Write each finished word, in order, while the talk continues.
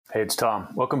Hey, it's Tom.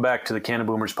 Welcome back to the Canna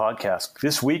Boomers podcast.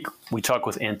 This week, we talk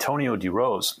with Antonio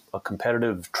DeRose, a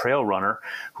competitive trail runner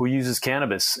who uses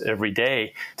cannabis every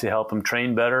day to help him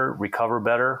train better, recover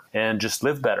better, and just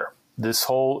live better. This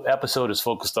whole episode is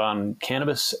focused on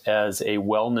cannabis as a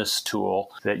wellness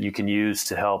tool that you can use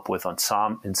to help with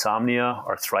insomnia,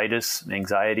 arthritis,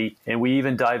 anxiety, and we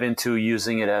even dive into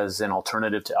using it as an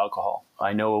alternative to alcohol.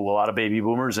 I know a lot of baby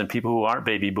boomers and people who aren't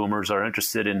baby boomers are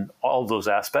interested in all those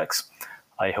aspects.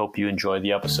 I hope you enjoy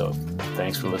the episode.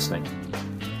 Thanks for listening.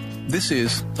 This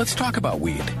is Let's Talk About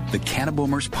Weed, the Canna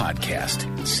Boomers podcast,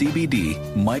 CBD,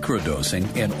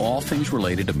 microdosing, and all things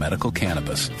related to medical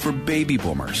cannabis for baby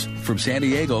boomers. From San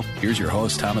Diego, here's your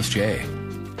host, Thomas J.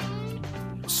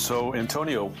 So,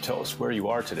 Antonio, tell us where you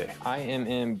are today. I am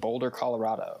in Boulder,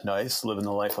 Colorado. Nice, living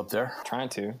the life up there. Trying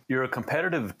to. You're a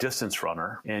competitive distance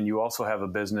runner, and you also have a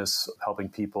business helping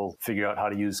people figure out how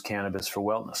to use cannabis for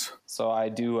wellness. So I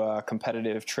do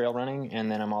competitive trail running,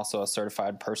 and then I'm also a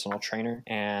certified personal trainer,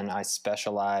 and I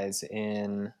specialize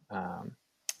in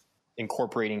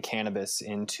incorporating cannabis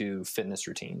into fitness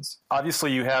routines.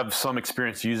 Obviously, you have some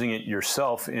experience using it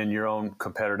yourself in your own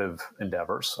competitive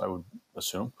endeavors, I would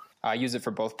assume. I use it for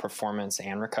both performance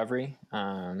and recovery.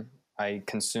 I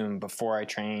consume before I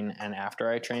train and after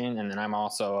I train, and then I'm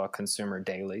also a consumer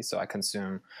daily, so I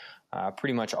consume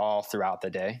pretty much all throughout the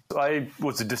day. I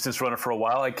was a distance runner for a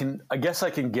while. I guess I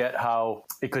can get how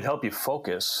it could help you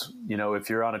focus. You know, if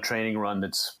you're on a training run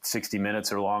that's 60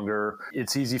 minutes or longer,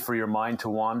 it's easy for your mind to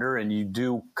wander, and you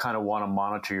do kind of want to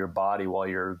monitor your body while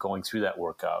you're going through that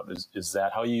workout. Is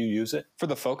that how you use it? For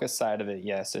the focus side of it,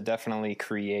 yes. It definitely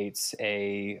creates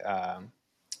a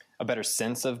better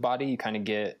sense of body. You kind of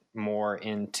get more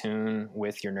in tune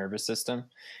with your nervous system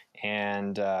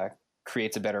and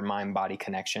creates a better mind-body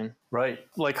connection. Right.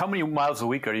 Like how many miles a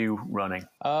week are you running?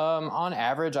 On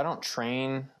average, I don't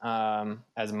train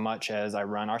as much as I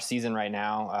run. Our season right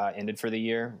now ended for the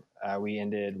year. We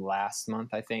ended last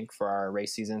month, I think, for our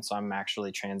race season. So I'm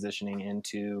actually transitioning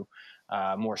into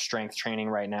more strength training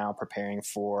right now, preparing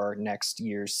for next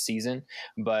year's season.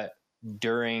 But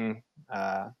during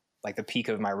like the peak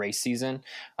of my race season,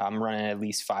 I'm running at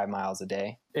least 5 miles a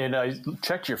day. And I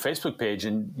checked your Facebook page,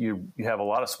 and you have a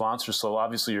lot of sponsors, so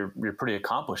obviously you're pretty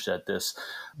accomplished at this.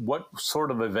 What sort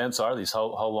of events are these?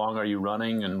 How long are you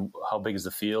running, and how big is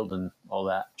the field and all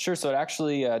that? Sure. So it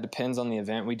actually depends on the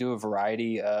event. We do a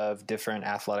variety of different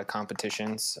athletic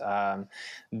competitions.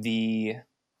 The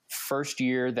first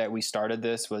year that we started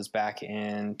this was back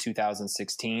in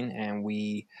 2016, and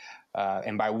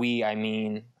and by we, I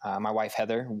mean my wife,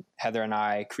 Heather. Heather and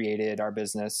I created our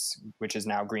business, which is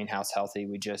now Greenhouse Healthy.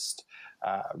 We just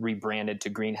rebranded to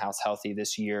Greenhouse Healthy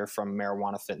this year from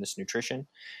Marijuana Fitness Nutrition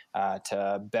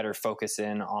to better focus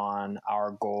in on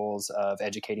our goals of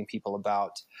educating people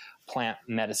about plant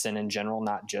medicine in general,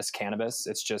 not just cannabis.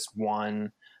 It's just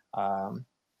one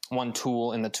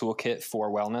tool in the toolkit for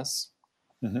wellness.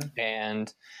 Mm-hmm.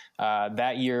 And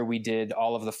that year we did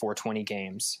all of the 420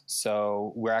 games.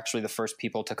 So we're actually the first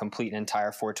people to complete an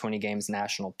entire 420 games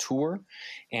national tour.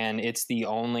 And it's the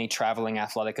only traveling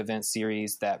athletic event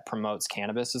series that promotes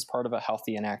cannabis as part of a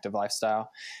healthy and active lifestyle.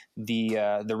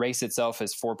 The race itself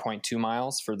is 4.2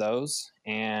 miles for those.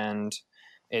 And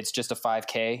it's just a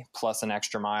 5K plus an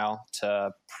extra mile to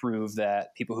prove that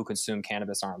people who consume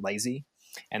cannabis aren't lazy.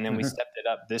 And then we stepped it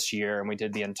up this year, and we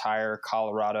did the entire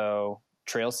Colorado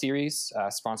Trail Series,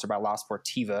 sponsored by La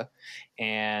Sportiva,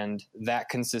 and that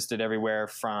consisted everywhere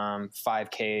from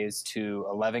 5Ks to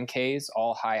 11Ks,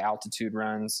 all high altitude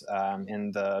runs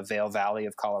in the Vail Valley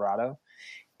of Colorado.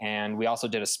 And we also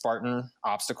did a Spartan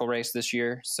obstacle race this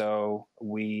year. So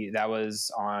that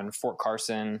was on Fort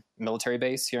Carson military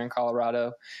base here in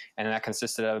Colorado. And that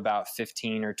consisted of about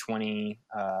 15 or 20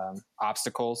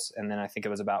 obstacles. And then I think it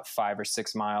was about 5 or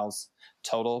 6 miles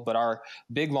total. But our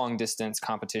big long distance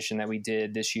competition that we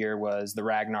did this year was the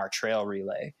Ragnar Trail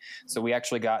Relay. So we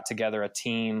actually got together a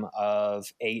team of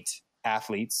 8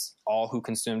 athletes, all who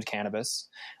consumed cannabis.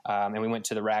 And we went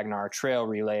to the Ragnar Trail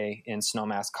Relay in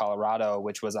Snowmass, Colorado,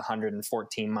 which was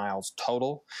 114 miles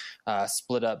total,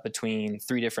 split up between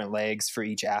 3 different legs for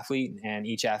each athlete. And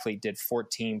each athlete did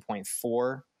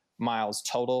 14.4 miles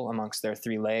total amongst their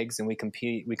 3 legs. And we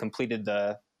completed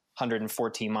the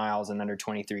 114 miles in under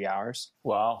 23 hours.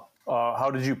 Wow. How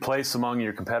did you place among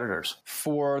your competitors?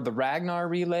 For the Ragnar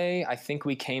Relay, I think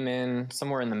we came in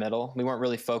somewhere in the middle. We weren't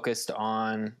really focused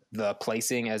on the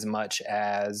placing as much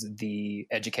as the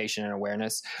education and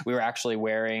awareness. We were actually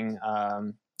wearing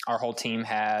Our whole team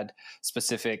had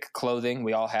specific clothing.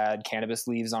 We all had cannabis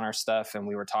leaves on our stuff, and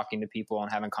we were talking to people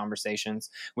and having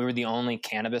conversations. We were the only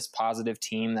cannabis positive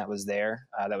team that was there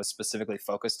that was specifically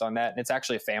focused on that. And it's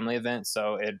actually a family event,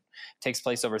 so it takes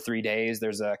place over 3 days.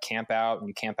 There's a camp out, and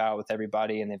you camp out with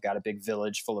everybody, and they've got a big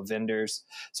village full of vendors.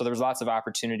 So there's lots of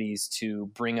opportunities to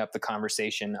bring up the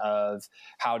conversation of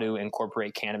how to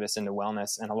incorporate cannabis into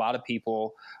wellness. And a lot of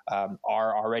people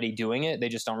are already doing it. They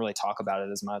just don't really talk about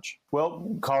it as much.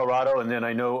 Well, Colorado, and then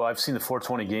I know I've seen the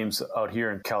 420 games out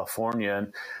here in California,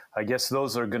 and I guess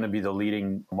those are going to be the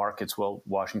leading markets, well,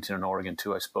 Washington and Oregon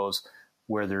too, I suppose,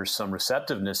 where there's some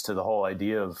receptiveness to the whole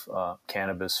idea of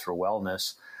cannabis for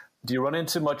wellness. Do you run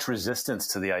into much resistance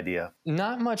to the idea?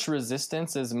 Not much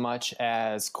resistance as much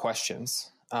as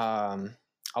questions. A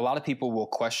lot of people will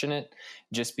question it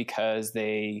just because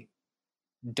they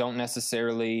don't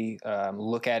necessarily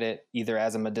look at it either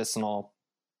as a medicinal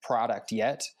product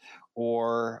yet,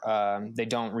 or they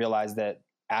don't realize that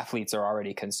athletes are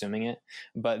already consuming it.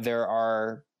 But there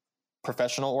are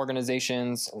professional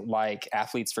organizations like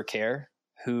Athletes for Care,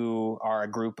 who are a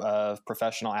group of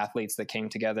professional athletes that came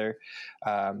together.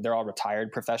 They're all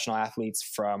retired professional athletes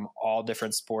from all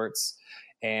different sports,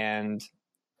 and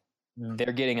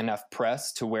they're getting enough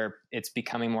press to where it's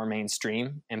becoming more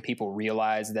mainstream and people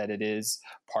realize that it is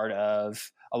part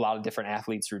of a lot of different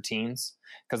athletes' routines,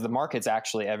 because the market's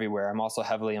actually everywhere. I'm also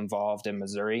heavily involved in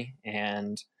Missouri,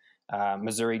 and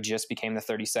Missouri just became the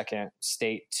 32nd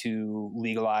state to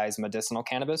legalize medicinal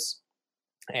cannabis.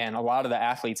 And a lot of the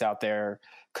athletes out there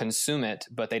consume it,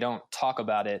 but they don't talk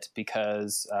about it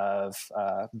because of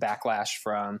backlash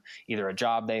from either a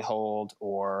job they hold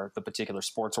or the particular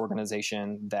sports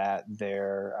organization that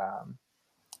they're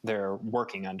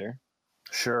working under.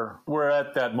 Sure. We're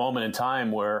at that moment in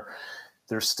time where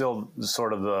there's still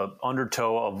sort of the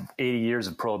undertow of 80 years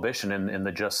of prohibition and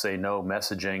the just say no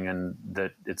messaging, and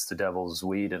that it's the devil's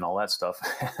weed and all that stuff.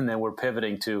 And then we're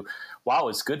pivoting to, wow,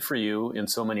 it's good for you in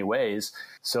so many ways.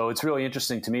 So it's really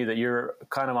interesting to me that you're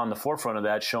kind of on the forefront of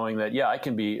that, showing that, yeah, I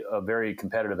can be a very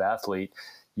competitive athlete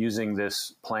using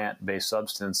this plant-based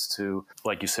substance to,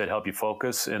 like you said, help you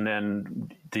focus. And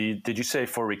then did you say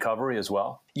for recovery as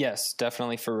well? Yes,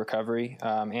 definitely for recovery,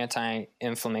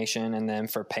 anti-inflammation, and then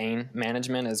for pain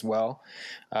management as well.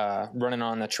 Running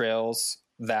on the trails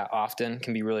that often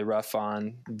can be really rough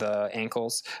on the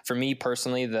ankles. For me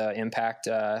personally, the impact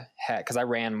because I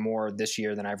ran more this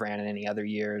year than I've ran in any other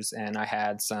years, and I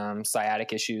had some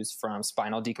sciatic issues from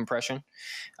spinal decompression,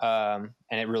 and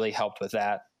it really helped with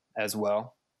that as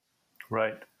well.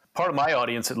 Right. Part of my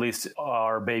audience, at least,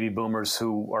 are baby boomers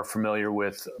who are familiar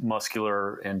with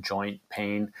muscular and joint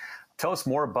pain. Tell us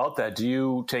more about that. Do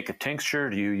you take a tincture?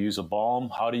 Do you use a balm?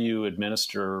 How do you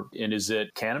administer? And is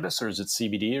it cannabis or is it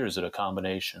CBD or is it a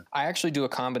combination? I actually do a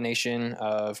combination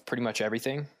of pretty much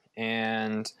everything.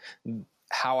 And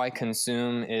how I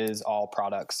consume is all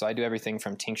products. So I do everything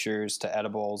from tinctures to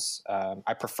edibles.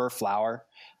 I prefer flower.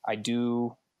 I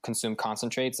do consume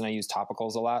concentrates and I use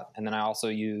topicals a lot. And then I also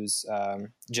use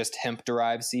just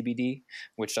hemp-derived CBD,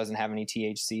 which doesn't have any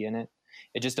THC in it.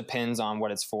 It just depends on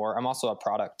what it's for. I'm also a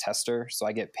product tester, so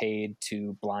I get paid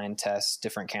to blind test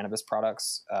different cannabis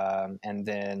products and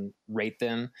then rate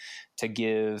them to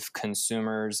give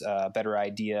consumers a better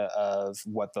idea of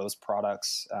what those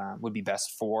products would be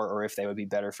best for, or if they would be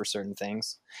better for certain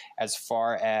things. As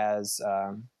far as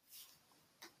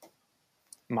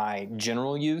my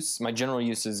general use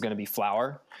is going to be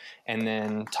flower and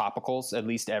then topicals at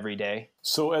least every day.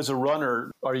 So as a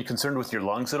runner, are you concerned with your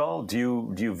lungs at all? Do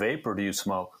you vape or do you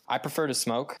smoke? I prefer to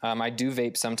smoke. I do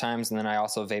vape sometimes, and then I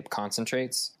also vape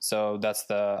concentrates. So that's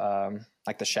the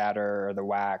like the shatter or the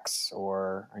wax,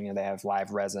 or they have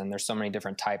live resin. There's so many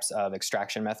different types of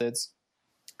extraction methods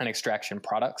and extraction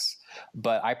products,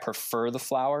 but I prefer the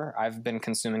flower. I've been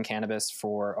consuming cannabis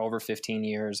for over 15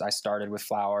 years. I started with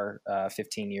flower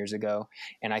 15 years ago,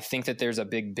 and I think that there's a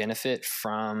big benefit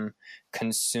from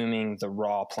consuming the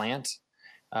raw plant.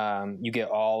 You get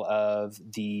all of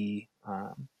the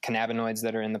cannabinoids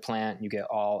that are in the plant. You get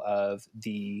all of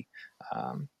the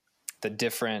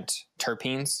different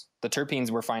terpenes. The terpenes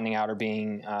we're finding out are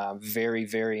being very,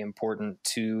 very important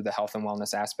to the health and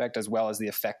wellness aspect, as well as the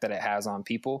effect that it has on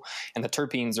people. And the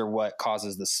terpenes are what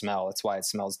causes the smell. It's why it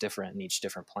smells different in each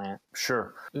different plant.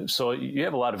 Sure. So you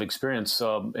have a lot of experience.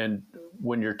 And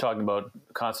when you're talking about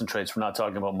concentrates, we're not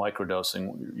talking about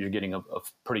microdosing. You're getting a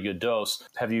pretty good dose.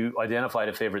 Have you identified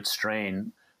a favorite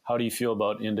strain? How do you feel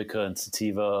about indica and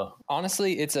sativa?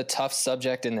 Honestly, it's a tough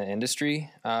subject in the industry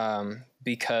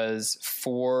because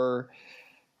for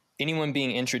anyone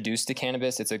being introduced to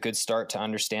cannabis, it's a good start to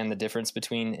understand the difference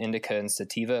between indica and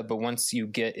sativa. But once you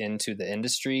get into the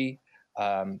industry,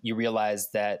 you realize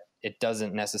that it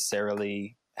doesn't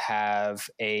necessarily have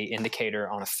a indicator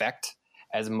on effect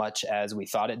as much as we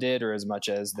thought it did, or as much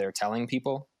as they're telling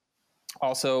people.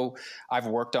 Also, I've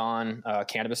worked on a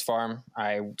cannabis farm.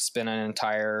 I spent an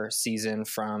entire season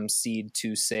from seed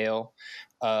to sale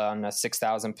on a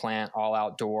 6,000 plant, all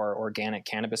outdoor organic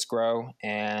cannabis grow.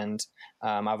 And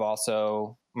my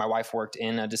wife worked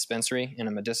in a dispensary, in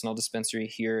a medicinal dispensary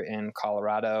here in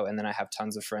Colorado. And then I have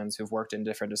tons of friends who've worked in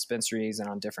different dispensaries and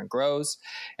on different grows.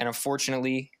 And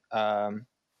unfortunately,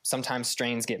 sometimes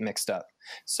strains get mixed up.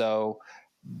 So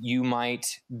you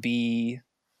might be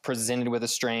presented with a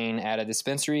strain at a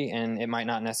dispensary, and it might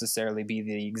not necessarily be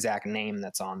the exact name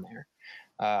that's on there.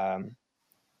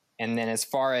 And then as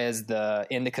far as the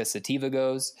indica sativa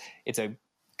goes, it's a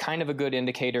kind of a good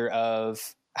indicator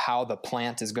of how the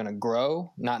plant is going to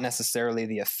grow, not necessarily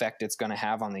the effect it's going to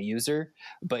have on the user.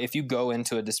 But if you go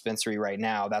into a dispensary right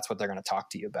now, that's what they're going to talk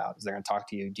to you about. They're going to talk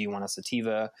to you, do you want a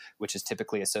sativa, which is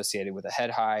typically associated with a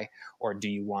head high, or do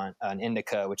you want an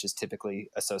indica, which is typically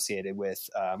associated with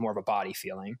more of a body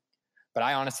feeling? But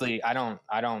I honestly, I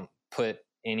don't put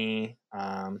any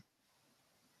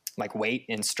like weight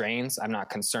in strains. I'm not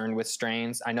concerned with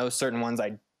strains. I know certain ones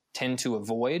I tend to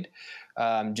avoid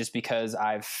just because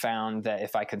I've found that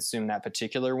if I consume that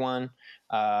particular one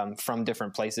from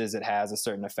different places, it has a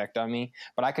certain effect on me.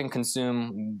 But I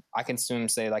consume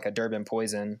say like a Durban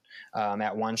Poison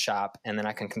at one shop, and then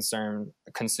I can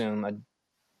consume a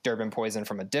Durban Poison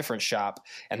from a different shop,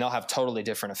 and they'll have totally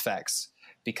different effects,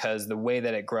 because the way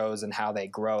that it grows and how they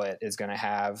grow it is going to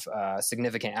have a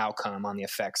significant outcome on the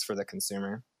effects for the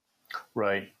consumer.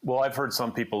 Right. Well, I've heard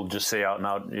some people just say out and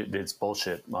out, it's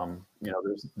bullshit.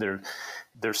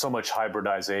 There's so much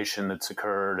hybridization that's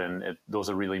occurred, and those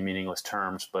are really meaningless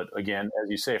terms. But again, as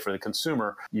you say, for the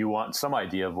consumer, you want some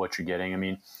idea of what you're getting. I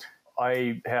mean,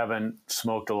 I haven't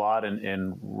smoked a lot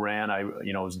and ran.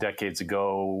 It was decades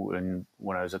ago, and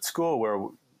when I was at school, where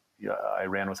I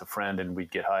ran with a friend and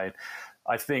we'd get high.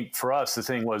 I think for us, the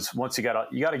thing was, once you got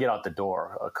to get out the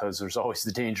door, because there's always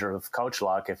the danger of couch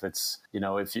lock. If it's,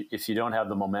 if you don't have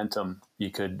the momentum, you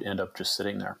could end up just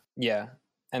sitting there. Yeah.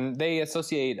 And they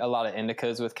associate a lot of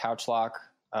indicas with couch lock.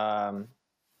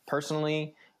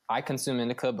 Personally, I consume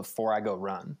indica before I go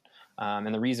run.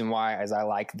 And the reason why is I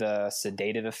like the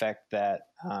sedative effect that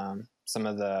some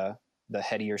of the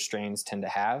headier strains tend to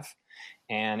have.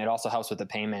 And it also helps with the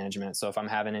pain management. So if I'm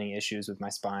having any issues with my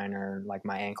spine or like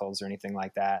my ankles or anything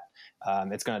like that,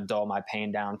 it's going to dull my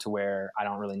pain down to where I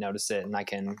don't really notice it, and I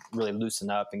can really loosen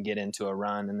up and get into a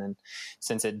run. And then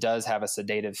since it does have a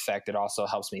sedative effect, it also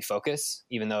helps me focus,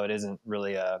 even though it isn't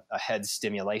really a head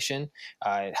stimulation.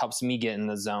 It helps me get in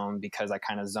the zone because I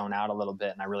kind of zone out a little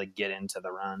bit and I really get into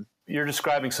the run. You're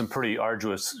describing some pretty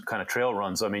arduous kind of trail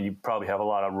runs. I mean, you probably have a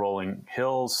lot of rolling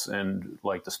hills, and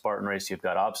like the Spartan race, you've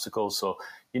got obstacles. So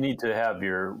you need to have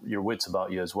your wits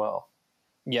about you as well.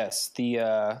 Yes. The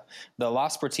La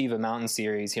Sportiva Mountain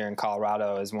Series here in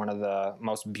Colorado is one of the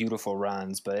most beautiful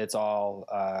runs, but it's all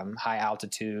high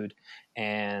altitude,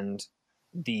 and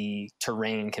the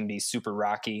terrain can be super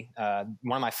rocky.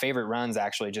 One of my favorite runs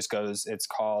actually it's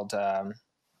called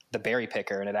the Berry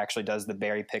Picker, and it actually does the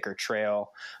Berry Picker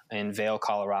Trail in Vail,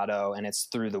 Colorado, and it's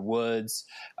through the woods,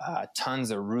 tons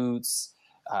of roots,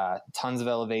 tons of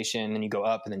elevation, and you go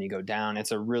up and then you go down.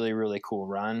 It's a really, really cool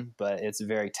run, but it's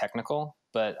very technical.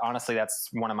 But honestly, that's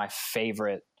one of my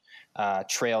favorite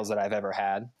trails that I've ever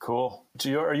had. Cool.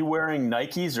 Are you wearing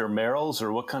Nikes or Merrells,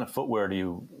 or what kind of footwear do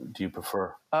you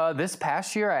prefer? This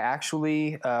past year, I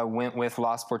actually went with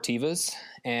La Sportivas,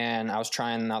 and I was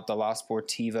trying out the La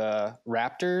Sportiva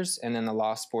Raptors and then the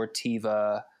La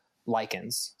Sportiva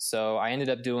Lycans. So I ended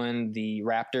up doing the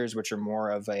Raptors, which are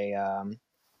more of a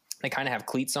they kind of have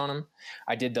cleats on them.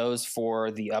 I did those for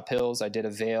the uphills. I did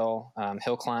a Vail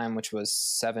hill climb, which was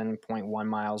 7.1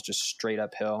 miles, just straight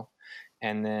uphill.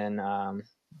 And then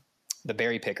the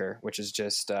Berry Picker, which is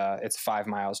just, it's 5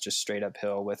 miles just straight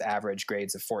uphill with average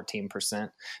grades of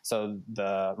 14%. So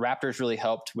the Raptors really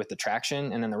helped with the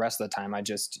traction. And then the rest of the time I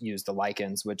just used the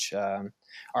Lycans, which are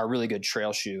a really good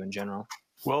trail shoe in general.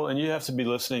 Well, and you have to be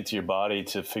listening to your body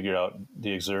to figure out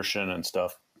the exertion and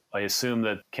stuff. I assume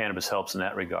that cannabis helps in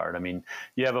that regard. I mean,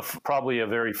 you have probably a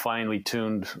very finely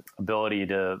tuned ability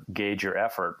to gauge your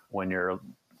effort when you're a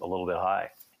little bit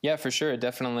high. Yeah, for sure. It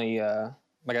definitely,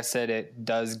 like I said, it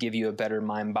does give you a better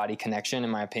mind-body connection, in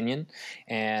my opinion.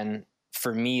 And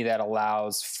for me, that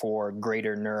allows for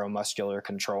greater neuromuscular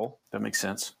control. That makes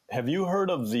sense. Have you heard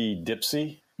of the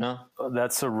Dipsea No.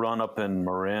 That's a run up in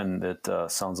Marin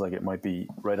that sounds like it might be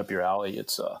right up your alley.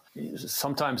 It's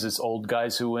sometimes it's old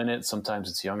guys who win it, sometimes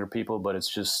it's younger people, but it's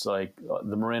just like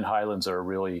the Marin Highlands are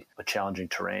really a challenging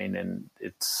terrain, and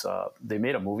it's they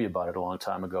made a movie about it a long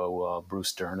time ago.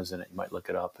 Bruce Dern is in it. You might look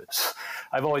it up.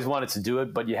 I've always wanted to do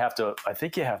it, but I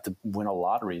think you have to win a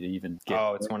lottery to even get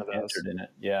it's one of those. entered in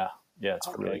it. Yeah. Yeah, it's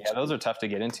really exciting. Those are tough to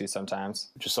get into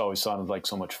sometimes. It just always sounded like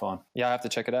so much fun. Yeah, I have to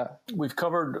check it out. We've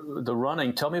covered the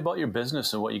running. Tell me about your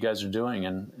business and what you guys are doing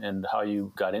and how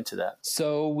you got into that.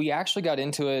 So we actually got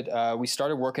into it. We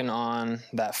started working on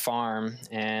that farm,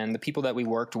 and the people that we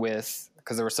worked with,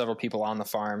 because there were several people on the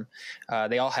farm,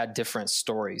 they all had different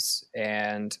stories.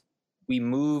 And we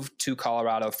moved to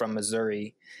Colorado from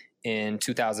Missouri in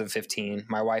 2015.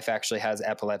 My wife actually has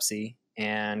epilepsy,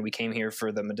 and we came here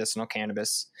for the medicinal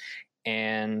cannabis.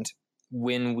 And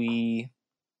when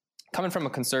coming from a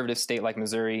conservative state like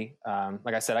Missouri,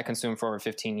 like I said, I consumed for over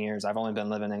 15 years. I've only been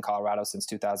living in Colorado since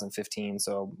 2015.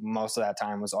 So most of that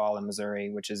time was all in Missouri,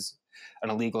 which is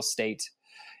an illegal state.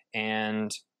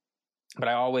 But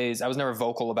I was never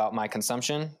vocal about my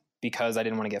consumption because I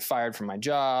didn't want to get fired from my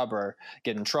job or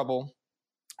get in trouble.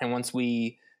 And once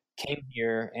we came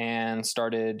here and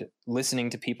started listening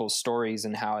to people's stories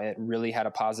and how it really had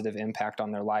a positive impact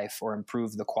on their life or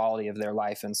improved the quality of their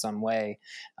life in some way,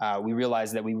 we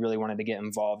realized that we really wanted to get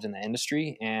involved in the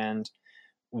industry. And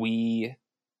we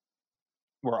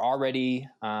were already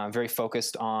very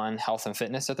focused on health and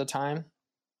fitness at the time.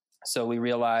 So we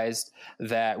realized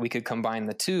that we could combine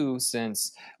the two,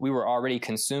 since we were already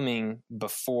consuming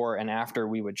before and after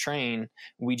we would train.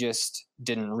 We just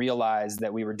didn't realize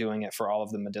that we were doing it for all of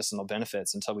the medicinal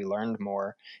benefits until we learned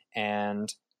more.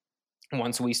 And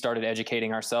once we started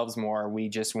educating ourselves more, we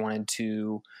just wanted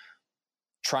to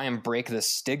try and break the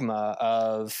stigma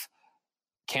of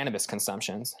cannabis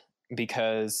consumptions,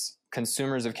 because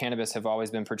consumers of cannabis have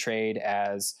always been portrayed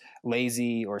as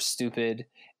lazy or stupid,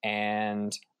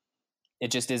 and it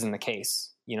just isn't the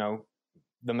case. You know,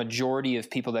 the majority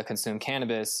of people that consume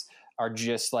cannabis are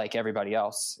just like everybody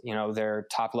else. You know, they're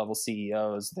top level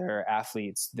CEOs, they're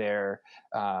athletes, they're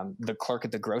the clerk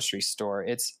at the grocery store.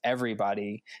 It's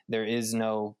everybody. There is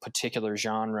no particular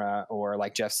genre, or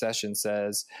like Jeff Sessions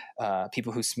says,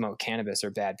 people who smoke cannabis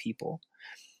are bad people.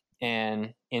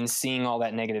 And in seeing all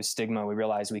that negative stigma, we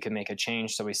realized we could make a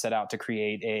change. So we set out to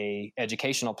create a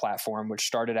educational platform, which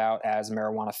started out as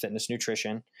Marijuana Fitness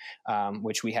Nutrition,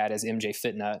 which we had as MJ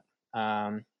Fitnut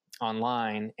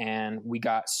online. And we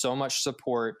got so much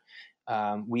support.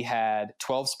 We had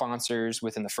 12 sponsors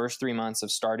within the first 3 months of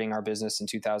starting our business in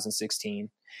 2016.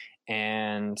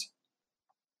 And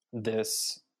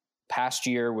this past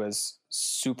year was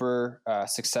super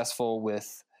successful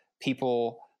with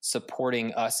people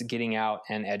supporting us getting out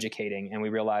and educating. And we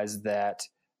realized that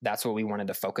that's what we wanted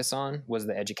to focus on, was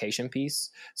the education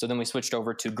piece. So then we switched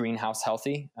over to Greenhouse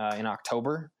Healthy in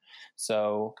October.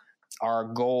 So our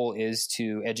goal is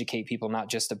to educate people not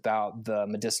just about the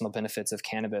medicinal benefits of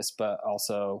cannabis, but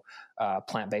also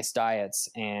plant-based diets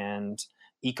and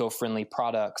eco-friendly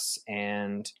products,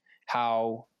 and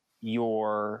how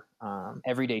your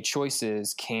everyday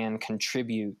choices can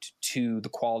contribute to the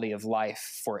quality of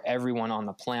life for everyone on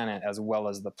the planet, as well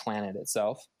as the planet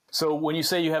itself. So when you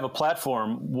say you have a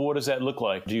platform, what does that look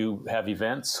like? Do you have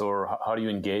events, or how do you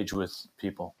engage with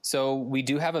people? So we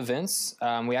do have events.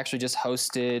 We actually just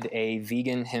hosted a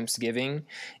vegan Hempsgiving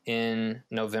in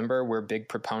November. We're big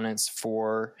proponents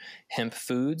for hemp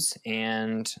foods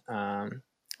and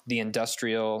the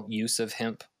industrial use of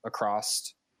hemp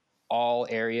across all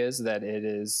areas that it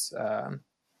is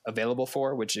available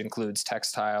for, which includes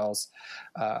textiles,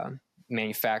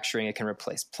 manufacturing. It can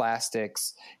replace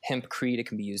plastics, hempcrete. It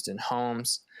can be used in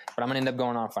homes. But I'm going to end up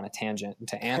going off on a tangent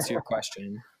to answer your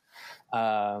question.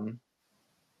 So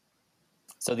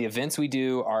the events we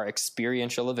do are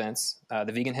experiential events.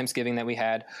 The vegan Hempsgiving that we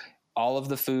had, all of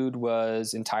the food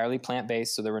was entirely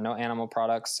plant-based, so there were no animal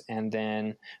products. And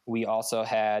then we also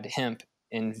had hemp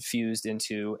infused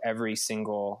into every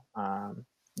single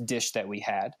dish that we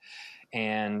had.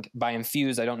 And by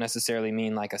infused, I don't necessarily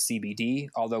mean like a CBD,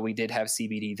 although we did have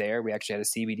CBD there. We actually had a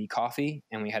CBD coffee,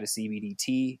 and we had a CBD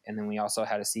tea, and then we also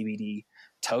had a CBD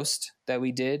toast that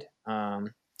we did.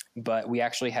 But we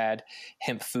actually had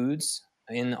hemp foods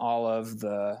in all of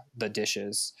the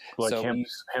dishes. Like so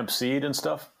hemp seed and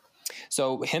stuff?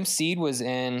 So hemp seed was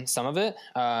in some of it.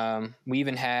 We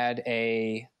even had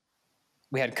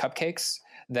we had cupcakes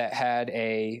that had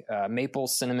a maple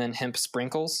cinnamon hemp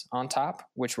sprinkles on top,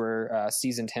 which were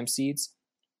seasoned hemp seeds.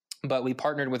 But we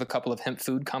partnered with a couple of hemp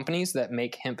food companies that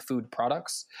make hemp food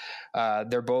products.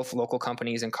 They're both local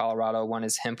companies in Colorado. One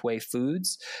is Hempway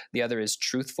Foods. The other is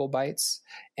Truthful Bites.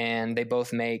 And they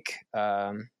both make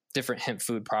different hemp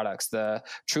food products. The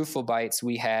Truthful Bites,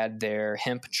 we had their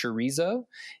hemp chorizo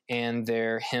and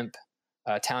their hemp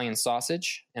Italian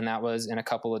sausage, and that was in a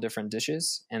couple of different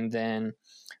dishes. And then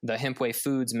the Hempway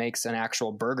Foods makes an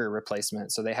actual burger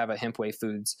replacement. So they have a Hempway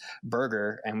Foods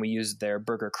burger, and we used their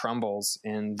burger crumbles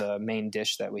in the main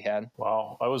dish that we had.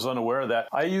 Wow, I was unaware of that.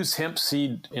 I use hemp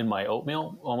seed in my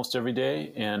oatmeal almost every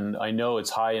day, and I know it's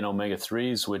high in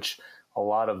omega-3s, which a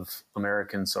lot of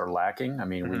Americans are lacking. I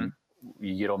mean,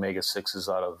 you get omega-6s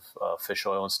out of fish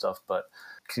oil and stuff, but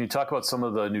can you talk about some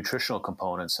of the nutritional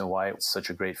components and why it's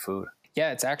such a great food?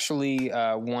 Yeah, it's actually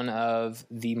one of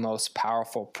the most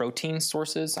powerful protein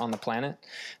sources on the planet.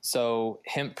 So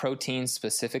hemp protein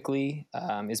specifically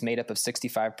is made up of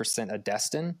 65%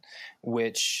 adestin,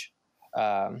 which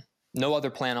no other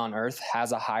plant on Earth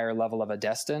has a higher level of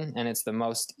adestin, and it's the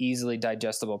most easily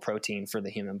digestible protein for the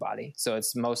human body. So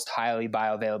it's most highly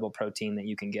bioavailable protein that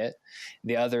you can get.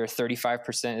 The other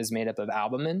 35% is made up of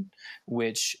albumin,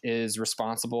 which is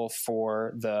responsible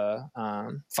for the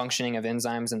functioning of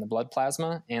enzymes in the blood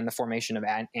plasma and the formation of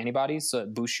antibodies, so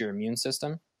it boosts your immune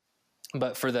system.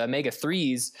 But for the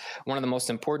omega-3s, one of the most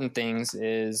important things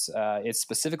is it's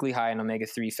specifically high in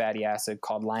omega-3 fatty acid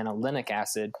called linolenic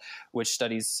acid, which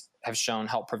studies have shown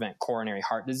help prevent coronary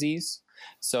heart disease.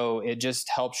 So it just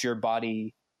helps your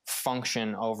body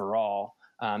function overall,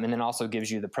 and then also gives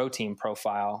you the protein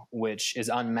profile, which is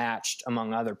unmatched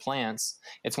among other plants.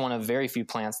 It's one of very few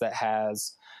plants that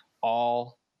has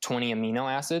all 20 amino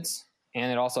acids. And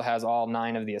it also has all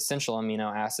 9 of the essential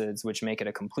amino acids, which make it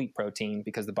a complete protein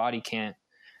because the body can't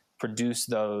produce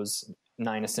those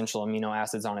 9 essential amino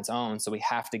acids on its own. So we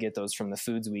have to get those from the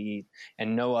foods we eat.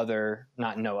 And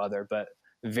but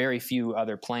very few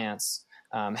other plants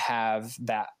have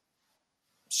that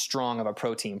strong of a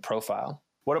protein profile.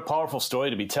 What a powerful story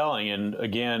to be telling. And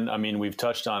again, I mean, we've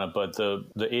touched on it, but the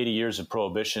 80 years of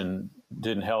prohibition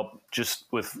didn't help just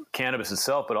with cannabis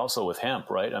itself, but also with hemp,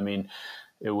 right? I mean,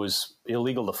 it was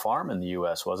illegal to farm in the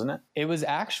U.S., wasn't it? It was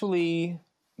actually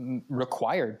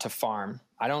required to farm.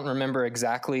 I don't remember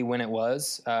exactly when it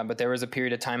was, but there was a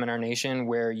period of time in our nation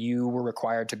where you were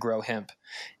required to grow hemp.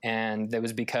 And that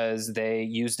was because they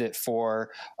used it for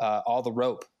all the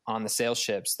rope on the sail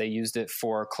ships. They used it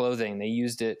for clothing. They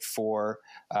used it for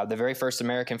the very first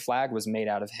American flag was made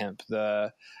out of hemp.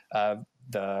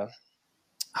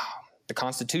 The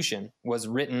Constitution was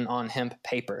written on hemp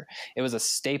paper. It was a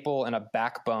staple and a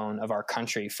backbone of our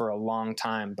country for a long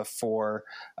time before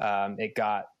it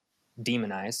got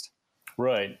demonized.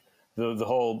 Right. The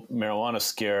whole marijuana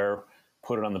scare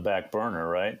put it on the back burner,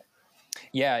 right?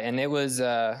 Yeah, and it was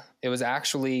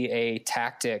actually a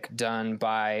tactic done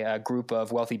by a group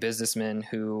of wealthy businessmen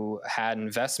who had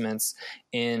investments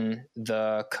in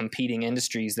the competing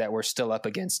industries that we're still up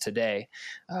against today.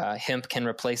 Hemp can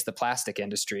replace the plastic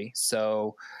industry,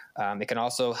 so it can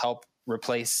also help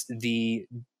replace the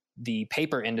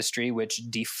paper industry, which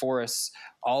deforests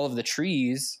all of the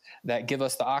trees that give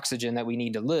us the oxygen that we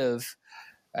need to live,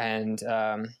 and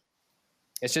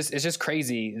it's just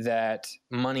crazy that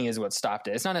money is what stopped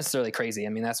it. It's not necessarily crazy. I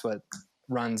mean, that's what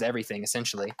runs everythhed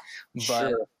essentially. But,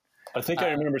 sure. I think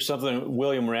I remember something.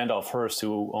 William Randolph Hearst,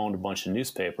 who owned a bunch of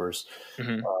newspapers,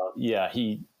 he had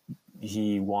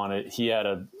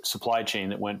a supply chain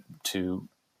that went to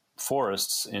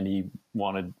forests, and he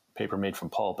wanted paper made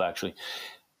from pulp, actually.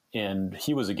 And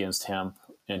he was against hemp,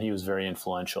 and he was very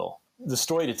influential. The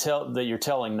story that you're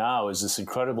telling now is this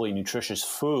incredibly nutritious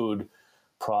food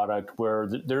product where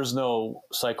there's no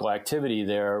psychoactivity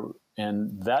there,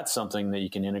 and that's something that you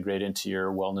can integrate into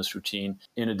your wellness routine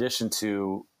in addition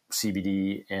to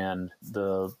CBD and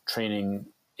the training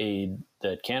aid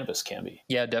that cannabis can be.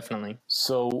 Yeah, definitely.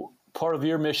 So part of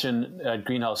your mission at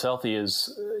Greenhouse Healthy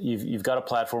is you've got a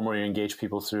platform where you engage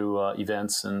people through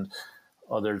events and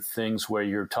other things where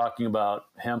you're talking about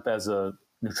hemp as a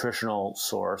nutritional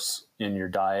source in your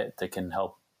diet that can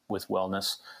help with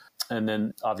wellness. And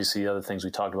then obviously the other things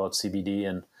we talked about, CBD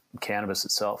and cannabis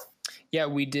itself. Yeah,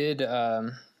 we did.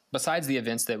 Besides the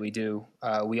events that we do,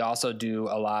 we also do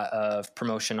a lot of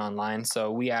promotion online. So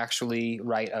we actually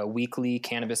write a weekly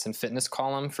cannabis and fitness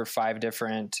column for 5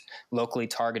 different locally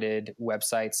targeted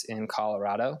websites in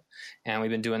Colorado. And we've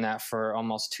been doing that for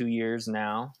almost 2 years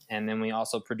now. And then we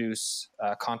also produce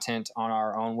content on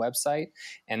our own website.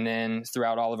 And then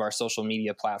throughout all of our social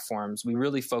media platforms, we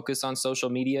really focus on social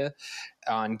media,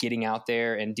 on getting out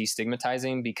there and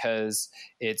destigmatizing, because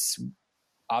it's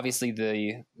obviously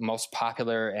the most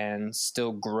popular and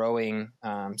still growing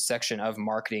section of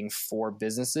marketing for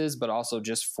businesses, but also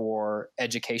just for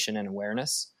education and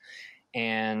awareness.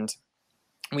 And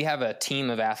we have a team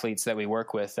of athletes that we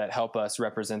work with that help us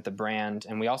represent the brand.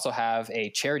 And we also have a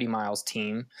Charity Miles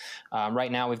team.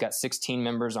 Right now, we've got 16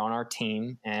 members on our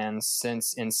team. And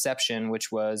since inception, we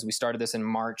started this in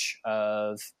March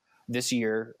of this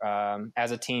year,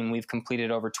 as a team, we've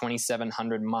completed over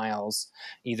 2,700 miles,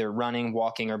 either running,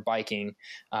 walking, or biking,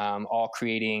 all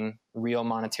creating real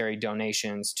monetary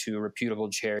donations to reputable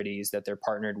charities that they're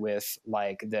partnered with,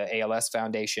 like the ALS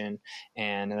Foundation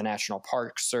and the National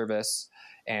Park Service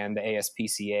and the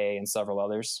ASPCA and several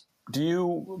others. Do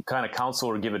you kind of counsel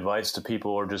or give advice to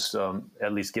people, or just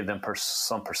at least give them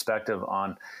some perspective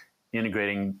on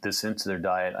integrating this into their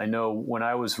diet? I know when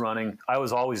I was running, I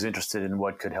was always interested in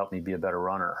what could help me be a better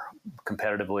runner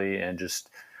competitively and just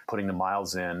putting the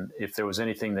miles in. If there was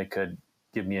anything that could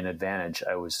give me an advantage,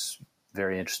 I was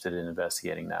very interested in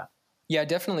investigating that. Yeah, I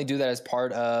definitely do that as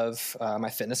part of my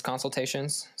fitness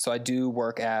consultations. So I do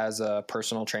work as a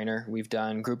personal trainer. We've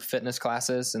done group fitness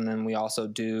classes, and then we also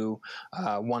do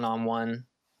one-on-one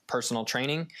personal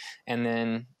training. And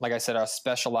then, like I said, I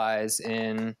specialize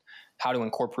in how to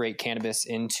incorporate cannabis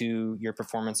into your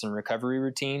performance and recovery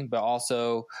routine, but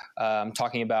also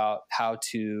talking about how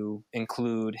to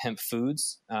include hemp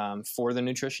foods for the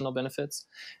nutritional benefits.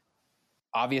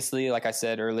 Obviously, like I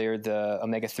said earlier, the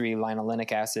omega-3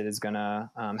 linolenic acid is going to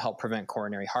help prevent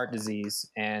coronary heart disease,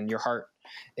 and your heart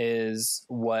is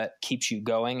what keeps you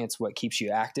going. It's what keeps you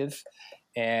active.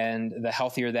 And the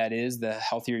healthier that is, the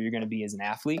healthier you're going to be as an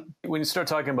athlete. When you start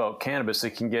talking about cannabis,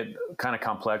 it can get kind of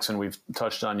complex. And we've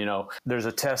touched on, there's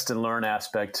a test and learn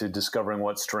aspect to discovering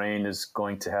what strain is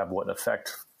going to have what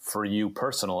effect for you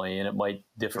personally. And it might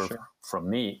differ from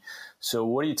me. So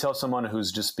what do you tell someone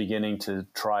who's just beginning to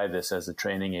try this as a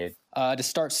training aid? To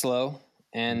start slow,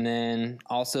 and then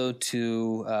also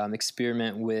to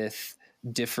experiment with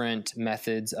different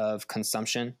methods of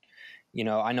consumption.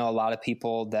 I know a lot of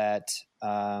people that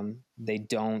they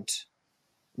don't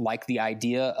like the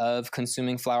idea of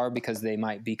consuming flower because they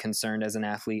might be concerned as an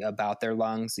athlete about their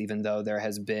lungs, even though there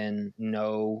has been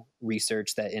no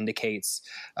research that indicates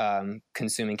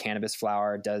consuming cannabis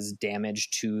flower does damage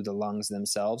to the lungs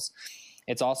themselves.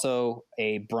 It's also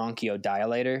a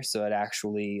bronchodilator, so it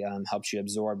actually helps you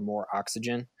absorb more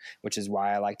oxygen, which is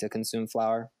why I like to consume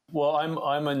flower. Well,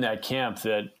 I'm in that camp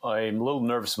that I'm a little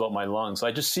nervous about my lungs.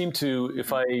 I just seem to,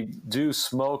 if I do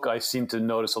smoke, I seem to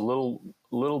notice a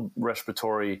little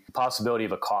respiratory possibility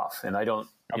of a cough, and I don't,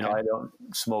 I don't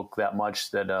smoke that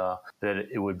much that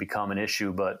it would become an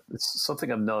issue. But it's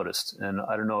something I've noticed, and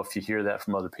I don't know if you hear that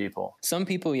from other people. Some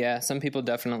people, yeah, some people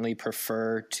definitely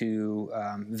prefer to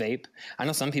vape. I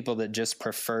know some people that just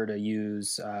prefer to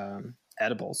use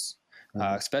edibles,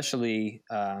 especially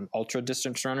ultra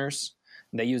distance runners.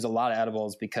 They use a lot of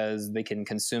edibles because they can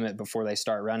consume it before they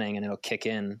start running, and it'll kick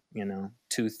in,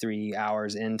 2-3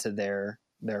 hours into their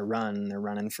run. They're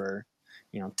running for,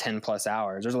 10 plus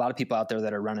hours. There's a lot of people out there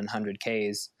that are running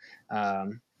 100Ks.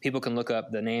 People can look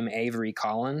up the name Avery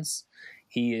Collins.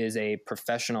 He is a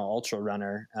professional ultra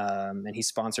runner, and he's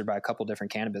sponsored by a couple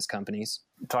different cannabis companies.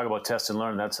 Talk about test and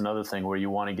learn. That's another thing where you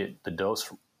want to get the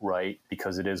dose right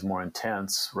because it is more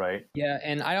intense, right? Yeah,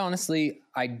 and I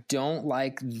don't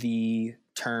like the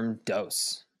term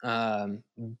dose,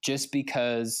 just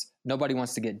because nobody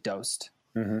wants to get dosed.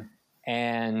 Mm-hmm.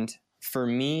 And for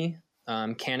me,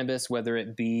 cannabis, whether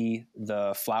it be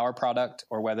the flower product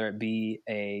or whether it be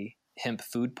a hemp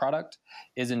food product,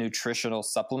 is a nutritional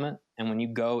supplement. And when you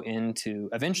go into,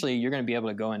 eventually you're going to be able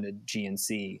to go into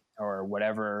GNC or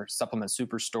whatever supplement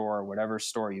superstore or whatever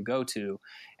store you go to,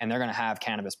 and they're going to have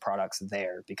cannabis products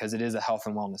there because it is a health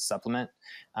and wellness supplement.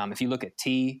 If you look at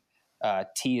tea,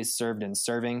 tea is served in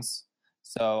servings.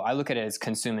 So I look at it as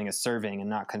consuming a serving and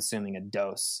not consuming a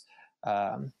dose.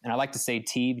 And I like to say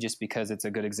tea just because it's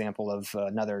a good example of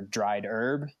another dried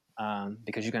herb.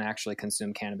 Because you can actually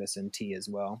consume cannabis in tea as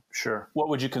well. Sure. What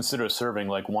would you consider a serving,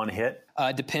 like one hit?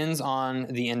 Depends on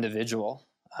the individual.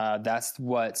 That's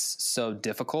what's so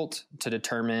difficult to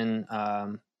determine,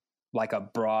 like a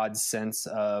broad sense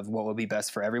of what would be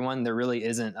best for everyone. There really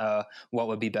isn't a what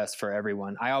would be best for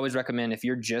everyone. I always recommend if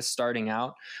you're just starting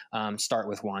out, start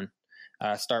with one.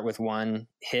 Start with one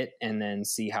hit and then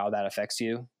see how that affects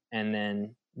you. And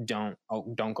then don't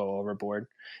go overboard.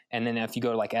 And then if you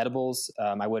go to like edibles,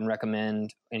 I wouldn't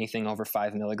recommend anything over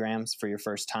 5 milligrams for your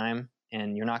first time.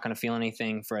 And you're not going to feel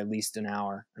anything for at least an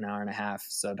hour and a half.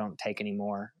 So don't take any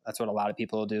more. That's what a lot of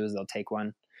people will do is they'll take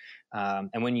one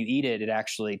And when you eat it, it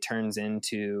actually turns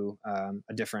into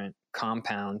a different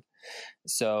compound.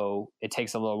 So it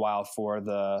takes a little while for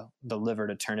the liver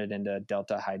to turn it into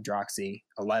delta hydroxy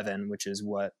 11, which is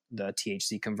what the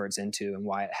THC converts into, and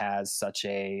why it has such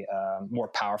a more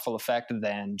powerful effect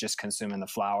than just consuming the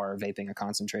flower or vaping a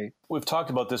concentrate. We've talked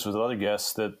about this with other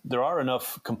guests, that there are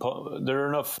enough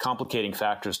complicating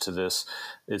factors to this.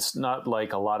 It's not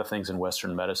like a lot of things in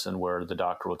Western medicine where the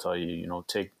doctor will tell you,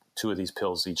 take 2 of these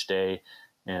pills each day,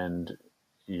 and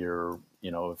you're,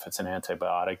 if it's an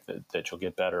antibiotic, that you'll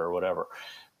get better or whatever.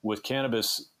 With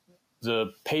cannabis,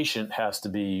 the patient has to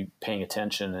be paying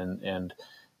attention, and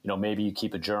maybe you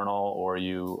keep a journal or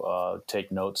you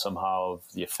take notes somehow of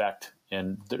the effect.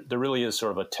 And there really is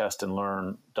sort of a test and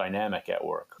learn dynamic at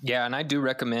work. Yeah, and I do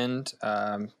recommend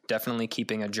definitely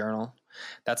keeping a journal.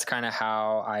 That's kind of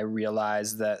how I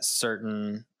realized that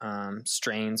certain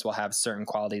strains will have certain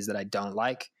qualities that I don't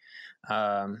like.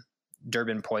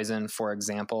 Durban poison, for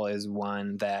example, is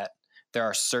one that there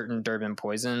are certain Durban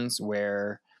poisons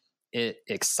where it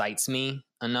excites me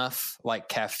enough, like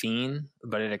caffeine,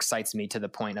 but it excites me to the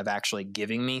point of actually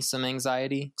giving me some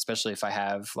anxiety, especially if I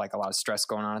have like a lot of stress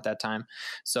going on at that time.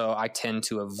 So I tend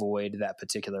to avoid that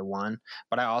particular one.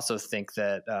 But I also think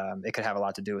that it could have a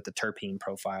lot to do with the terpene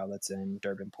profile that's in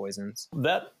Durban poisons.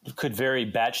 That could vary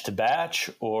batch to batch,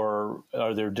 or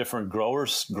are there different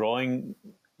growers growing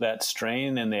that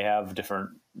strain and they have different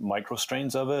micro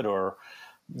strains of it? Or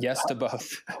yes to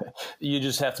both. You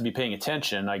just have to be paying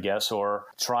attention, I guess, or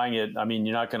trying it. I mean,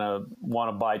 you're not going to want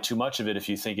to buy too much of it if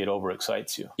you think it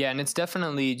overexcites you. Yeah, and it's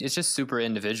just super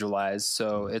individualized.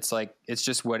 So it's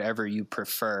just whatever you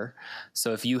prefer.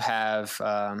 So if you have,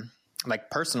 like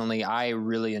personally, I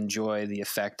really enjoy the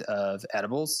effect of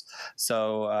edibles.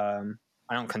 So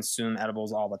I don't consume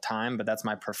edibles all the time, but that's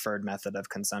my preferred method of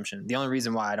consumption. The only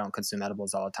reason why I don't consume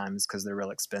edibles all the time is because they're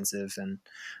real expensive, and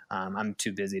I'm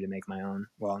too busy to make my own.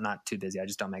 Well, not too busy. I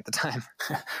just don't make the time.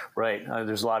 Right.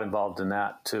 There's a lot involved in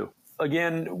that too.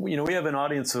 Again, we have an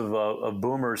audience of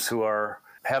boomers who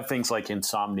have things like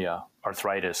insomnia,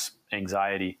 arthritis,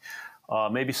 anxiety.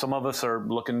 Maybe some of us are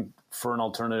looking for an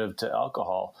alternative to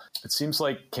alcohol. It seems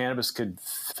like cannabis could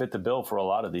fit the bill for a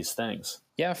lot of these things.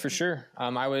 Yeah, for sure.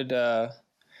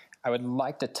 I would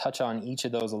like to touch on each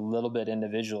of those a little bit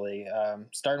individually.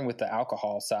 Starting with the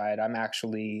alcohol side, I'm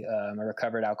actually a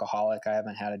recovered alcoholic. I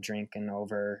haven't had a drink in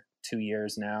over 2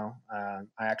 years now.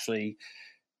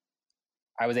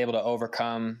 I was able to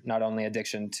overcome not only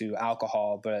addiction to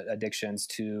alcohol, but addictions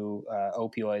to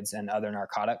opioids and other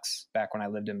narcotics back when I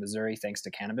lived in Missouri, thanks to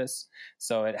cannabis.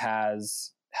 So it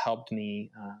has helped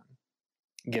me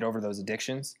get over those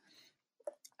addictions.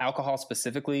 Alcohol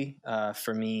specifically,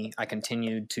 for me, I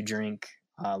continued to drink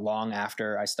long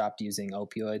after I stopped using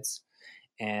opioids.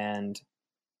 And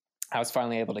I was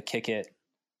finally able to kick it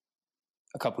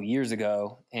a couple years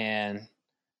ago, and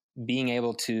being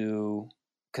able to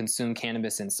consume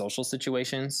cannabis in social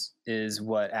situations is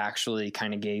what actually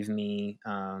kind of gave me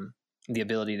the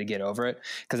ability to get over it.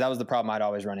 Because that was the problem I'd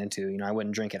always run into. I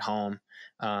wouldn't drink at home.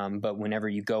 But whenever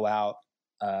you go out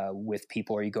with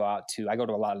people, or I go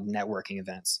to a lot of networking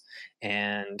events,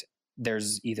 and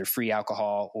there's either free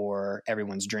alcohol or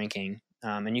everyone's drinking.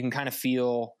 And you can kind of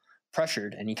feel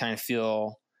pressured, and you kind of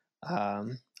feel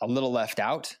a little left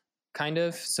out, kind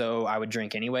of. So I would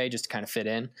drink anyway, just to kind of fit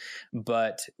in.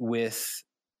 But with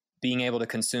being able to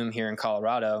consume here in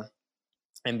Colorado,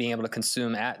 and being able to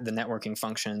consume at the networking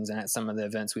functions and at some of the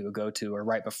events we would go to, or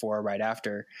right before or right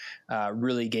after,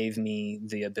 really gave me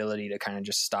the ability to kind of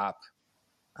just stop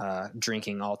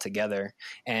drinking altogether.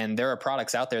 And there are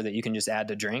products out there that you can just add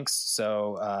to drinks.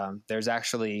 So there's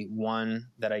actually one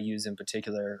that I use in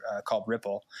particular called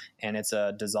Ripple, and it's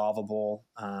a dissolvable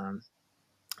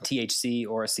THC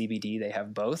or a CBD. They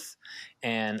have both.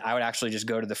 And I would actually just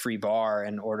go to the free bar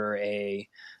and order a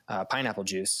pineapple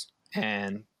juice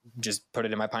and just put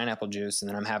it in my pineapple juice. And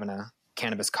then I'm having a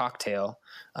cannabis cocktail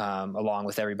along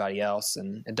with everybody else.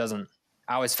 And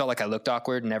I always felt like I looked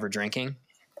awkward never drinking.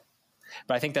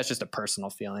 But I think that's just a personal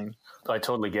feeling. I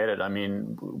totally get it. I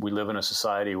mean, we live in a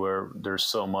society where there's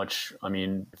so much. I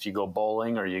mean, if you go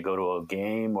bowling or you go to a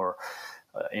game or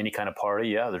any kind of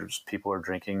party, there's people are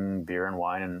drinking beer and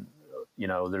wine, and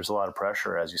there's a lot of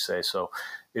pressure, as you say. So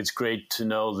it's great to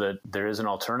know that there is an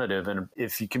alternative, and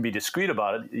if you can be discreet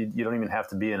about it, you don't even have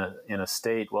to be in a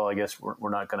state. Well, I guess we're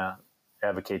not going to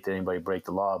advocate that anybody break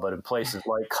the law, but in places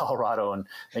like Colorado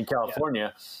and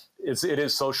California. Yeah. It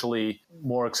is socially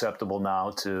more acceptable now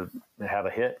to have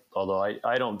a hit, although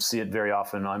I don't see it very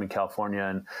often. I'm in California,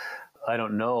 and I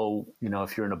don't know,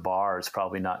 if you're in a bar, it's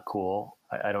probably not cool.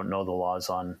 I don't know the laws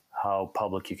on how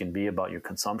public you can be about your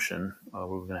consumption. We're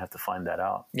going to have to find that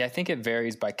out. Yeah, I think it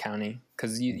varies by county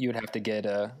because you would have to get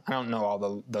I don't know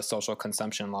all the social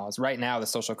consumption laws. Right now, the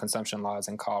social consumption laws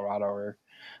in Colorado are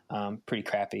pretty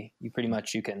crappy. You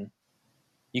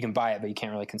can buy it, but you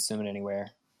can't really consume it anywhere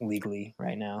legally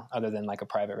right now other than like a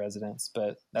private residence.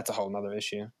 But that's a whole nother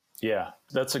issue. Yeah,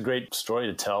 that's a great story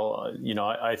to tell.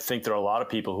 I think there are a lot of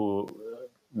people who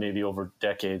maybe over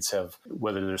decades have,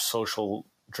 whether they're social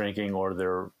drinking or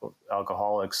they're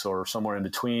alcoholics or somewhere in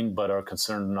between, but are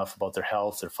concerned enough about their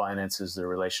health, their finances, their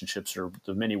relationships, or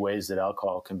the many ways that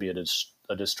alcohol can be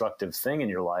a destructive thing in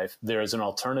your life. There is an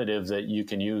alternative that you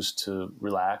can use to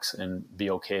relax and be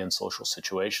okay in social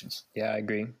situations. Yeah, I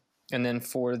agree. And then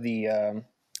for the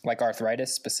like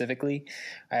arthritis specifically,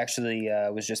 I actually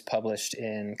was just published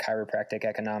in Chiropractic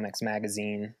Economics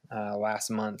magazine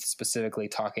last month, specifically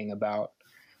talking about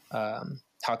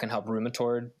how it can help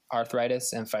rheumatoid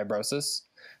arthritis and fibrosis.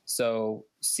 So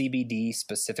CBD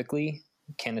specifically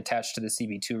can attach to the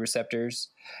CB2 receptors,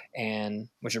 and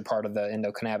which are part of the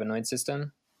endocannabinoid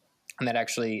system. And that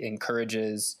actually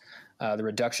encourages the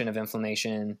reduction of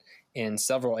inflammation in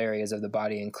several areas of the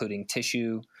body, including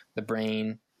tissue, the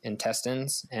brain,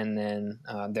 intestines. And then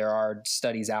there are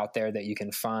studies out there that you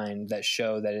can find that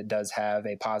show that it does have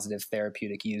a positive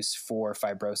therapeutic use for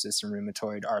fibrosis and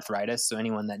rheumatoid arthritis. So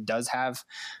anyone that does have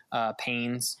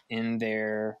pains in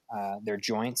their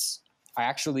joints, I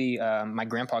actually my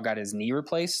grandpa got his knee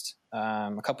replaced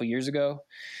a couple years ago,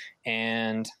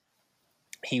 and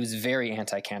he was very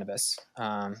anti-cannabis.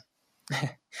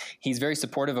 He's very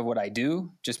supportive of what I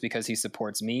do just because he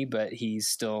supports me, but he's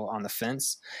still on the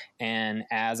fence. And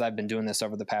as I've been doing this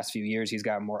over the past few years, he's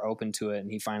gotten more open to it.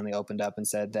 And he finally opened up and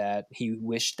said that he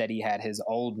wished that he had his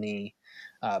old knee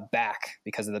back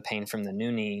because of the pain from the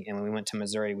new knee. And when we went to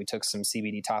Missouri, we took some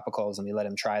CBD topicals and we let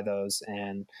him try those,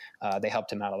 and they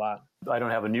helped him out a lot. I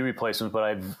don't have a knee replacement, but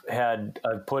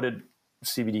I've put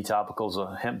CBD topicals,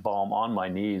 a hemp balm on my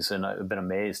knees, and I've been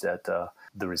amazed at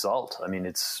the result. I mean,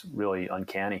 it's really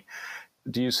uncanny.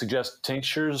 Do you suggest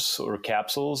tinctures or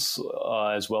capsules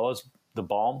as well as the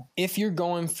balm? If you're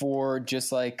going for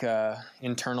just like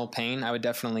internal pain, I would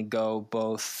definitely go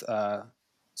both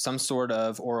some sort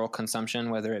of oral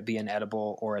consumption, whether it be an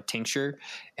edible or a tincture.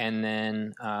 And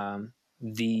then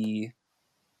the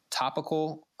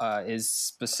topical is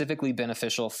specifically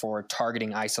beneficial for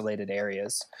targeting isolated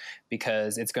areas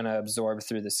because it's going to absorb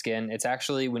through the skin. It's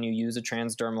actually, when you use a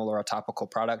transdermal or a topical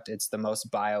product, it's the most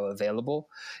bioavailable.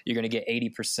 You're going to get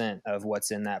 80% of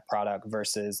what's in that product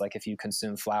versus like if you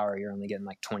consume flower, you're only getting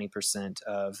like 20%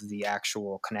 of the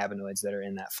actual cannabinoids that are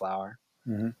in that flower.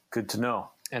 Mm-hmm. Good to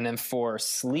know. And then for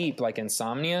sleep, like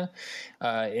insomnia,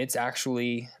 it's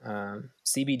actually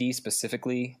CBD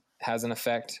specifically has an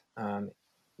effect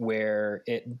where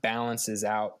it balances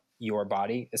out your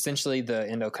body. Essentially, the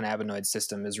endocannabinoid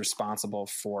system is responsible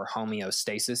for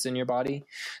homeostasis in your body.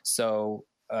 So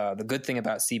the good thing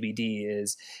about CBD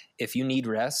is if you need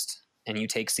rest and you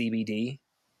take CBD,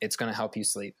 it's going to help you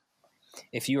sleep.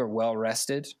 If you are well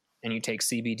rested and you take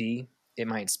CBD, it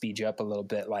might speed you up a little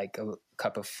bit, like a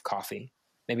cup of coffee.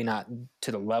 Maybe not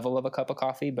to the level of a cup of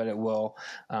coffee, but it will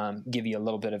give you a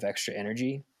little bit of extra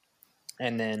energy.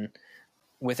 And then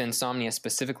with insomnia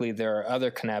specifically, there are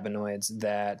other cannabinoids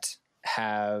that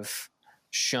have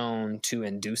shown to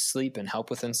induce sleep and help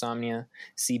with insomnia.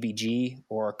 CBG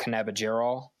or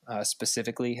cannabigerol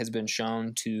specifically has been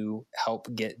shown to help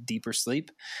get deeper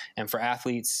sleep. And for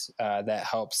athletes, that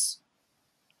helps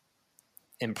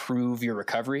improve your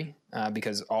recovery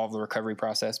because all of the recovery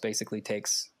process basically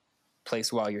takes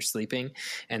place while you're sleeping.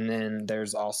 And then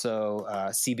there's also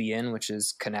CBN, which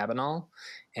is cannabinol,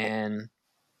 and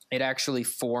it actually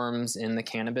forms in the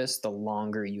cannabis the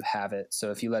longer you have it.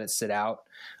 So if you let it sit out,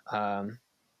 and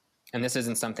this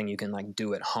isn't something you can like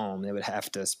do at home, it would have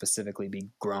to specifically be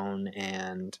grown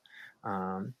and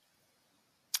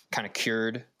kind of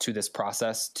cured to this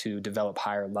process to develop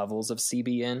higher levels of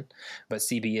CBN. But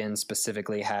CBN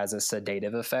specifically has a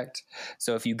sedative effect.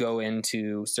 So if you go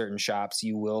into certain shops,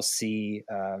 you will see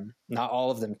not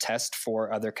all of them test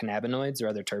for other cannabinoids or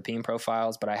other terpene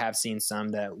profiles, but I have seen some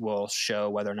that will show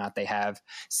whether or not they have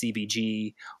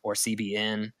CBG or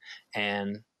CBN,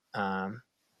 and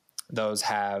those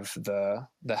have the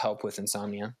help with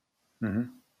insomnia. Mm-hmm.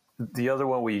 The other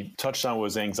one we touched on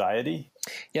was anxiety.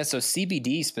 Yeah, so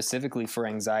CBD specifically for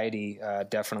anxiety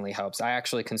definitely helps. I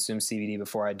actually consume CBD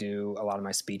before I do a lot of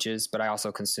my speeches, but I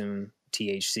also consume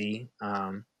THC.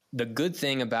 The good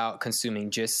thing about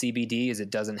consuming just CBD is it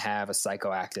doesn't have a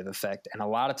psychoactive effect. And a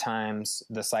lot of times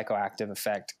the psychoactive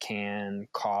effect can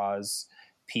cause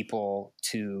people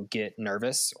to get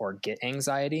nervous or get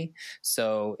anxiety.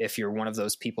 So if you're one of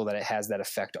those people that it has that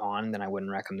effect on, then I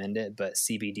wouldn't recommend it. But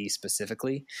CBD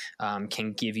specifically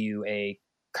can give you a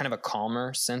kind of a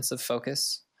calmer sense of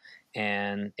focus.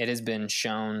 And it has been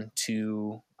shown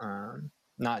to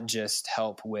not just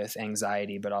help with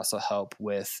anxiety, but also help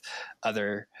with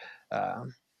other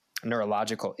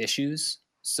neurological issues.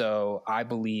 So I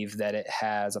believe that it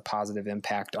has a positive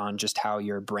impact on just how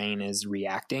your brain is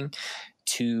reacting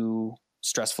to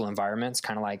stressful environments,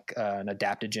 kind of like an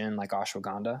adaptogen like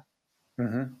ashwagandha.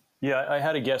 Mm-hmm. Yeah, I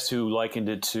had a guest who likened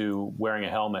it to wearing a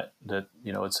helmet, that,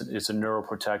 you know, it's a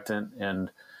neuroprotectant, and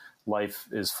life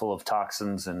is full of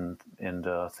toxins and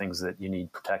things that you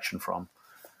need protection from.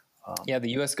 Yeah, the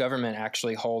U.S. government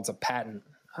actually holds a patent.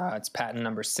 It's patent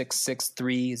number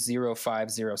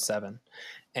 6630507.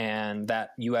 And that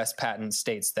U.S. patent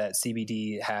states that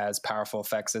CBD has powerful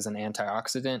effects as an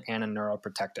antioxidant and a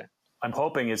neuroprotectant. I'm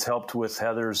hoping it's helped with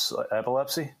Heather's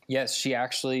epilepsy. Yes, she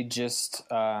actually just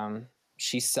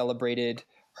she celebrated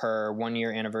her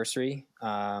 1-year anniversary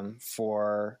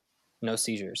for no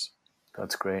seizures.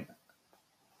 That's great.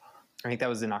 I think that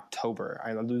was in October.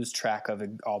 I lose track of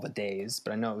all the days,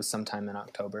 but I know it was sometime in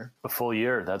October. A full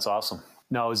year. That's awesome.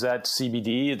 Now, is that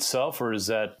CBD itself, or is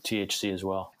that THC as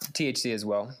well? THC as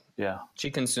well. Yeah. She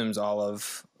consumes all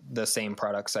of the same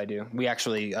products I do. We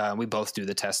actually, we both do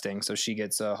the testing. So she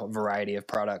gets a variety of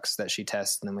products that she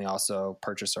tests, and then we also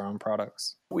purchase our own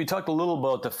products. We talked a little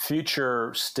about the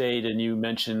future state, and you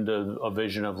mentioned a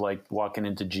vision of like walking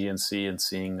into GNC and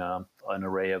seeing an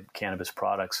array of cannabis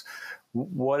products.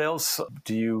 What else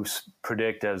do you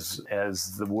predict as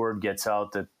the word gets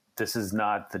out that this is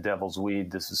not the devil's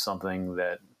weed, this is something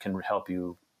that can help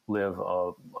you live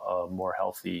a more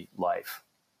healthy life?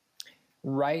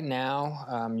 Right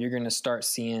now, you're going to start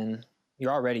seeing,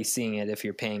 you're already seeing it if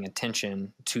you're paying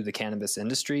attention to the cannabis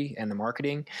industry and the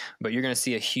marketing, but you're going to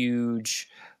see a huge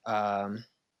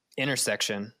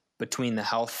intersection between the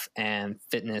health and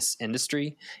fitness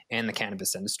industry and the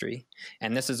cannabis industry.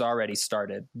 And this has already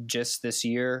started. Just this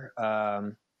year,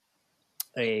 a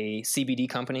CBD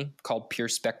company called Pure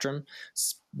Spectrum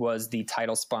was the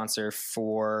title sponsor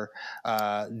for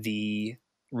the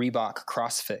Reebok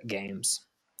CrossFit Games.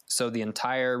 So the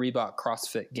entire Reebok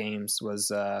CrossFit Games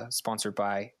was sponsored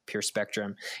by Pure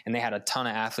Spectrum, and they had a ton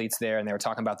of athletes there, and they were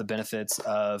talking about the benefits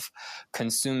of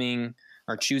consuming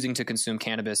or choosing to consume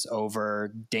cannabis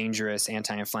over dangerous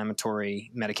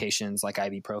anti-inflammatory medications like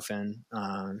ibuprofen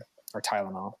or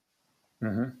Tylenol.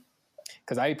 Mm-hmm.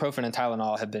 Because ibuprofen and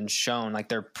Tylenol have been shown, like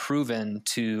they're proven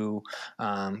to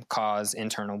cause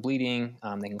internal bleeding.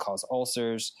 They can cause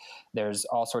ulcers. There's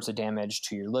all sorts of damage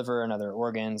to your liver and other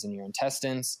organs and your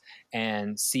intestines.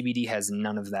 And CBD has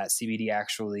none of that. CBD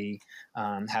actually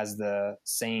has the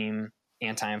same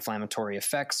anti-inflammatory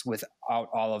effects without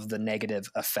all of the negative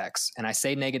effects. And I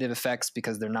say negative effects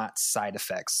because they're not side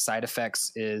effects. Side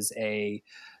effects is a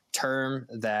term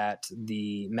that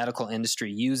the medical industry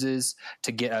uses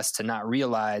to get us to not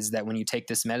realize that when you take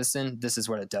this medicine, this is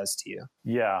what it does to you.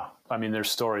 Yeah. I mean, there's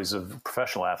stories of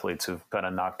professional athletes who've kind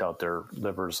of knocked out their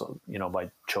livers, you know,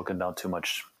 by choking down too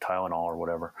much Tylenol or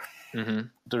whatever. Mm-hmm.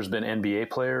 There's been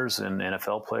NBA players and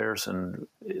NFL players, and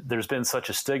there's been such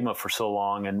a stigma for so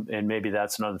long. And maybe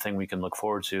that's another thing we can look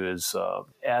forward to is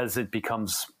as it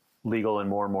becomes legal in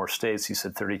more and more states, you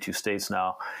said 32 states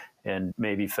now, and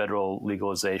maybe federal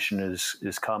legalization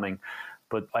is coming.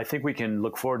 But I think we can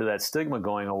look forward to that stigma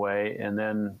going away, and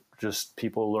then just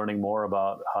people learning more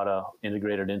about how to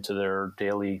integrate it into their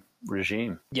daily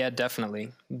regime. Yeah,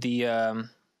 definitely.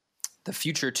 The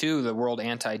future too, the World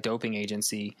Anti-Doping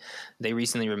Agency, they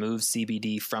recently removed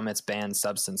CBD from its banned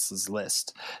substances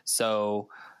list. So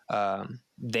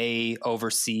they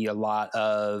oversee a lot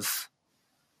of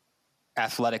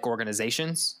athletic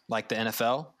organizations like the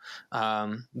NFL,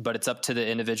 but it's up to the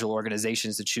individual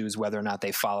organizations to choose whether or not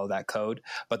they follow that code.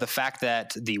 But the fact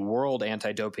that the World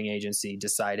Anti-Doping Agency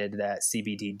decided that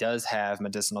CBD does have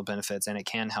medicinal benefits and it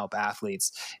can help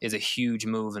athletes is a huge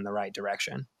move in the right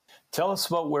direction. Tell us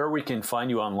about where we can find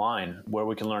you online, where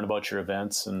we can learn about your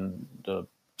events and the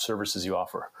services you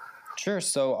offer. Sure.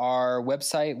 So our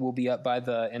website will be up by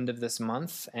the end of this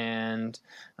month, and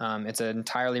it's an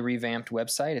entirely revamped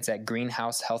website. It's at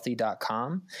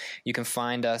greenhousehealthy.com. You can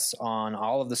find us on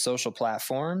all of the social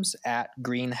platforms at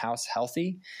Greenhouse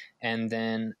Healthy, and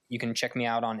then you can check me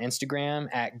out on Instagram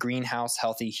at Greenhouse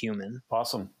Healthy Human.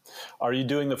 Awesome. Are you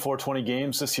doing the 420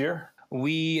 games this year?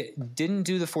 We didn't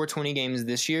do the 420 games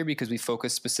this year because we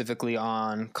focused specifically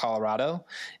on Colorado,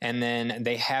 and then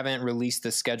they haven't released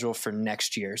the schedule for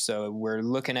next year. So we're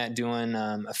looking at doing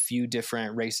a few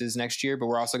different races next year, but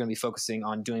we're also going to be focusing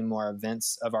on doing more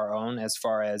events of our own as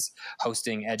far as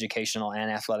hosting educational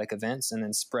and athletic events and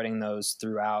then spreading those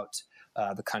throughout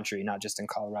the country, not just in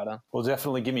Colorado. Well,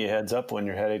 definitely give me a heads up when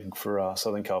you're heading for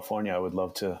Southern California. I would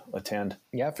love to attend.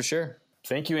 Yeah, for sure.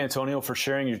 Thank you, Antonio, for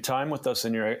sharing your time with us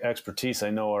and your expertise.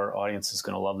 I know our audience is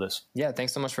going to love this. Yeah,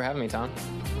 thanks so much for having me, Tom.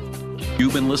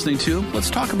 You've been listening to Let's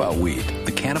Talk About Weed,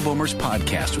 the Cannaboomers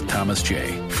podcast with Thomas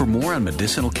J. For more on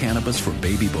medicinal cannabis for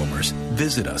baby boomers,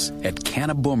 visit us at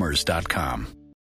cannaboomers.com.